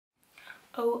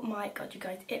Oh my god, you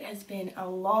guys, it has been a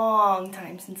long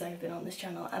time since I've been on this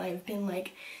channel, and I've been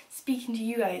like speaking to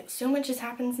you guys. So much has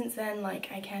happened since then, like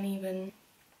I can't even...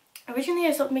 Originally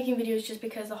I stopped making videos just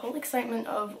because the whole excitement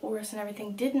of Aurus and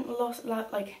everything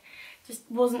just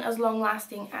wasn't as long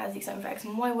lasting as the excitement for X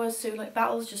and Y was, so like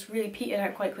battles just really petered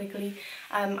out quite quickly.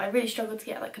 I really struggled to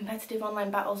get like competitive online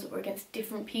battles that were against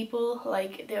different people.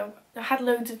 Like I had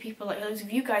loads of people, like loads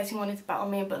of you guys who wanted to battle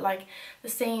me, but like the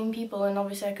same people, and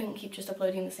obviously I couldn't keep just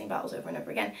uploading the same battles over and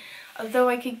over again. Although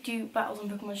I could do battles on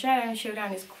Pokemon Showdown,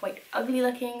 Showdown is quite ugly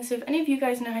looking, so if any of you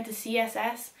guys know how to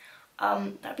CSS,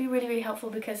 that'd be really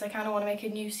helpful, because I kind of want to make a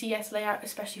new CS layout,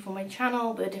 especially for my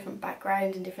channel, with a different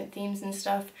background and different themes and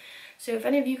stuff. So if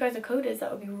any of you guys are coders,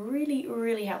 that would be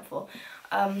really helpful.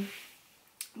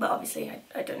 But obviously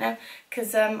I don't know,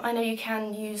 because I know you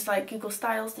can use like Google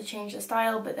Styles to change the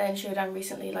style, but then Showdown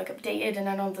recently like updated and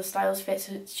none of the styles fit,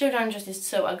 so Showdown just is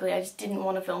so ugly. I just didn't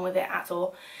want to film with it at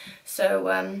all.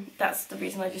 So that's the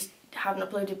reason I just haven't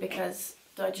uploaded, because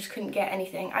I just couldn't get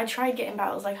anything. I tried getting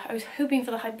battles, like I was hoping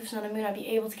for the Hyper Sun and Moon I'd be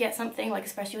able to get something, like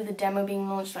especially with the demo being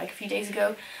launched like a few days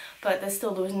ago, but there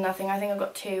was nothing. I think I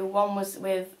got two. One was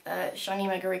with Shiny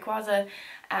Mega Rayquaza,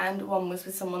 and one was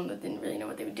with someone that didn't really know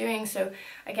what they were doing, so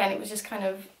again it was just kind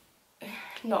of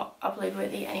not upload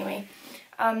worthy anyway.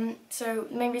 So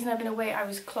the main reason I've been away, I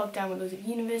was clogged down with loads of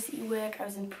university work. I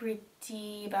was in a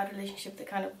pretty bad relationship that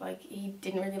kind of like, he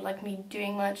didn't really like me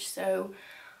doing much, so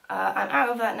I'm out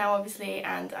of that now obviously,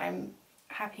 and I'm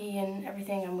happy and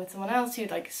everything. I'm with someone else who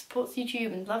like supports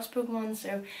YouTube and loves Pokemon,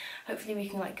 so hopefully we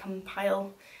can like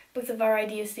compile both of our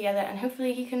ideas together, and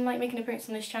hopefully he can like make an appearance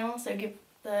on this channel, so give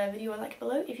the video a like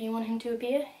below if you want him to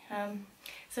appear.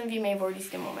 Some of you may have already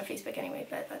seen him on my Facebook anyway,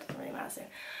 but that doesn't really matter.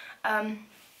 So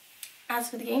as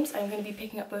for the games, I'm going to be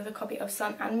picking up both a copy of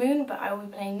Sun and Moon, but I will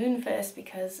be playing Moon first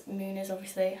because Moon is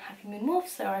obviously happymoonwolf,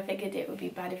 so I figured it would be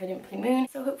bad if I didn't play Moon.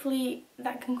 So hopefully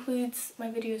that concludes my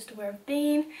video as to where I've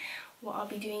been, what I'll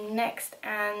be doing next,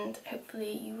 and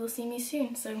hopefully you will see me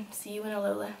soon. So see you in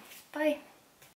Alola. Bye!